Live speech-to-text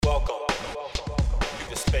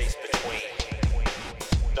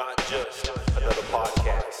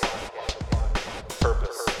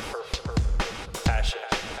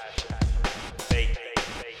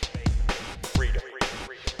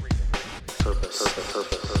Good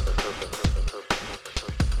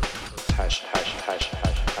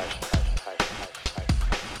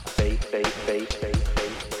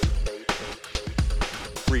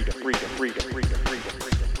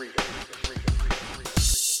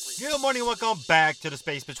morning, welcome back to the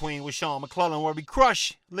Space Between with Sean McClellan, where we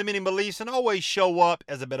crush limiting beliefs and always show up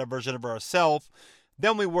as a better version of ourselves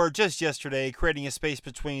than we were just yesterday, creating a space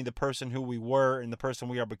between the person who we were and the person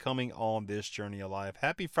we are becoming on this journey of life.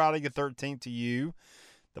 Happy Friday the 13th to you,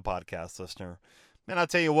 the podcast listener. Man, I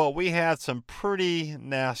tell you what, we had some pretty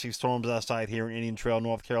nasty storms outside here in Indian Trail,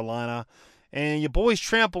 North Carolina, and your boy's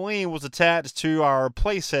trampoline was attached to our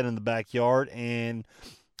play set in the backyard, and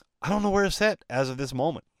I don't know where it's at as of this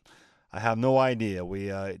moment. I have no idea.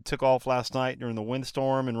 We took off last night during the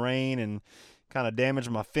windstorm and rain and kind of damaged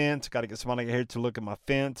my fence. Got to get somebody here to look at my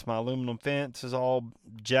fence. My aluminum fence is all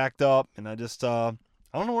jacked up, and I just I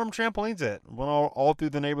don't know where my trampoline's at. Went all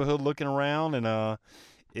through the neighborhood looking around, and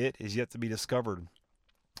it is yet to be discovered.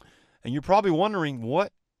 And you're probably wondering,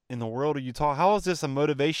 what in the world are you talking? How is this a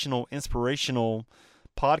motivational, inspirational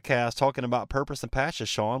podcast talking about purpose and passion,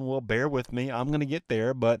 Sean? Well, bear with me. I'm going to get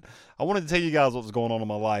there, but I wanted to tell you guys what was going on in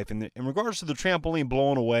my life. And in regards to the trampoline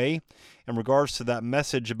blowing away, in regards to that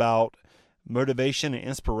message about motivation and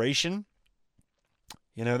inspiration,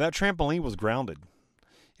 you know, that trampoline was grounded.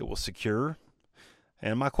 It was secure.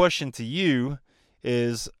 And my question to you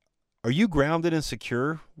is, are you grounded and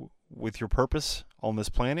secure with your purpose on this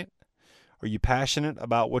planet? Are you passionate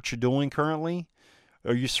about what you're doing currently?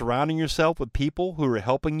 Are you surrounding yourself with people who are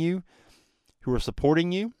helping you, who are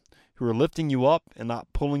supporting you, who are lifting you up and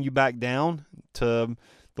not pulling you back down to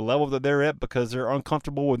the level that they're at because they're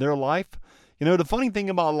uncomfortable with their life? You know, the funny thing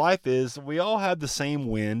about life is we all have the same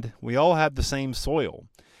wind. We all have the same soil.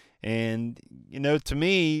 And, you know, to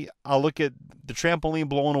me, I look at the trampoline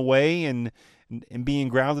blowing away and being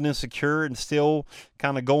grounded and secure and still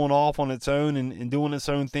kind of going off on its own and doing its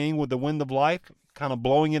own thing with the wind of life, kind of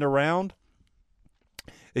blowing it around.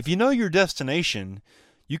 If you know your destination,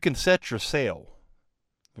 you can set your sail,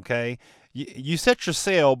 okay? You set your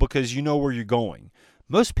sail because you know where you're going.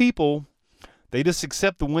 Most people, they just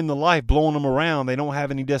accept the wind of life blowing them around. They don't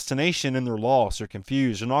have any destination and they're lost. They're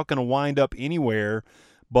confused. They're not going to wind up anywhere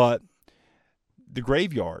but the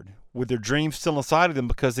graveyard with their dreams still inside of them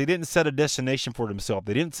because they didn't set a destination for themselves.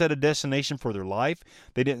 They didn't set a destination for their life.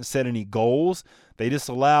 They didn't set any goals. They just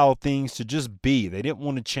allowed things to just be. They didn't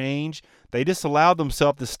want to change. They just allowed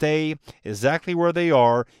themselves to stay exactly where they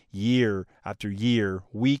are year after year,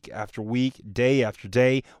 week after week, day after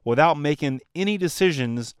day, without making any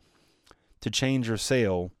decisions to change their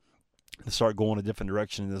sail and start going a different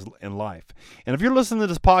direction in life. And if you're listening to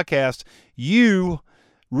this podcast, you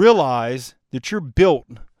realize that you're built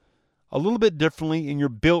a little bit differently, and you're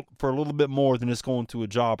built for a little bit more than just going to a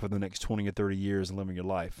job for the next 20 or 30 years and living your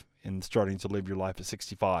life and starting to live your life at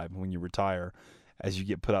 65 when you retire as you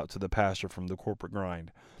get put out to the pasture from the corporate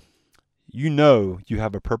grind. You know you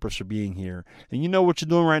have a purpose for being here, and you know what you're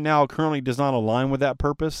doing right now currently does not align with that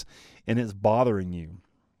purpose, and it's bothering you.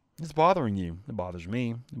 It's bothering you. It bothers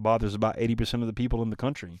me. It bothers about 80% of the people in the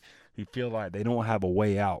country who feel like they don't have a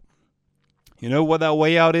way out. You know what that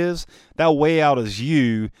way out is? That way out is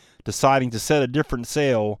you deciding to set a different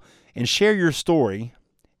sail and share your story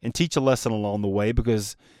and teach a lesson along the way,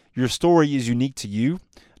 because your story is unique to you.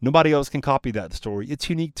 Nobody else can copy that story. It's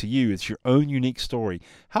unique to you. It's your own unique story.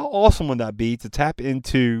 How awesome would that be to tap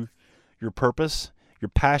into your purpose, your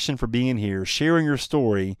passion for being here, sharing your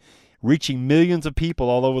story, reaching millions of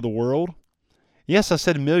people all over the world? Yes, I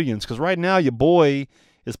said millions, because right now your boy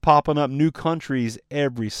is popping up new countries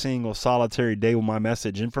every single solitary day with my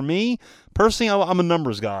message. And for me, personally, I'm a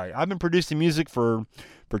numbers guy. I've been producing music for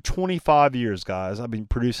 25 years, guys. I've been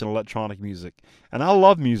producing electronic music. And I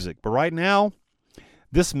love music. But right now,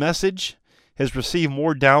 this message has received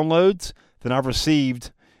more downloads than I've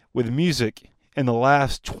received with music in the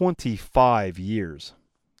last 25 years.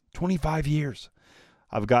 25 years.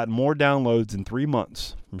 I've gotten more downloads in 3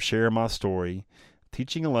 months from sharing my story,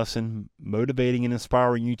 teaching a lesson, motivating and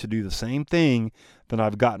inspiring you to do the same thing than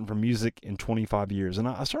I've gotten from music in 25 years. And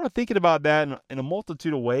I started thinking about that in a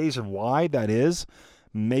multitude of ways and why that is.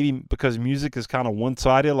 Maybe because music is kind of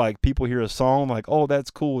one-sided, like people hear a song like, oh,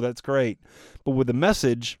 that's cool, that's great. But with the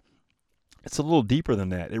message, it's a little deeper than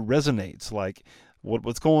that. It resonates. Like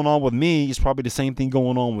what's going on with me is probably the same thing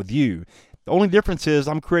going on with you. The only difference is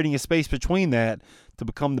I'm creating a space between that to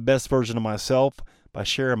become the best version of myself by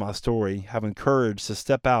sharing my story, having courage to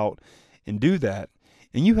step out and do that.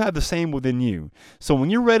 And you have the same within you. So when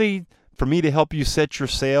you're ready for me to help you set your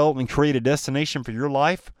sail and create a destination for your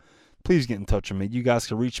life, please get in touch with me. You guys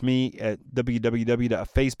can reach me at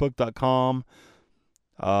www.facebook.com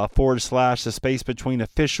 / the space between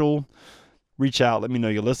official. Reach out. Let me know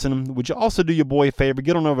you're listening. Would you also do your boy a favor?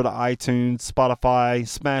 Get on over to iTunes, Spotify,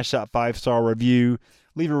 smash that 5-star review.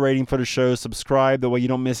 Leave a rating for the show. Subscribe. That way you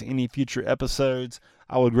don't miss any future episodes.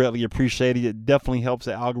 I would greatly appreciate it. It definitely helps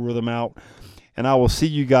the algorithm out. And I will see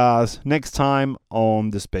you guys next time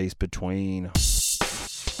on The Space Between.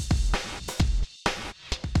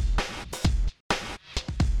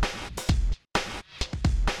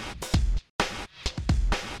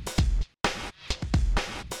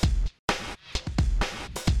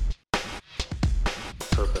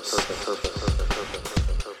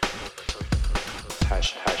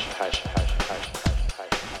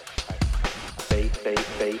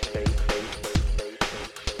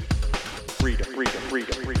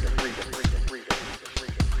 Freedom.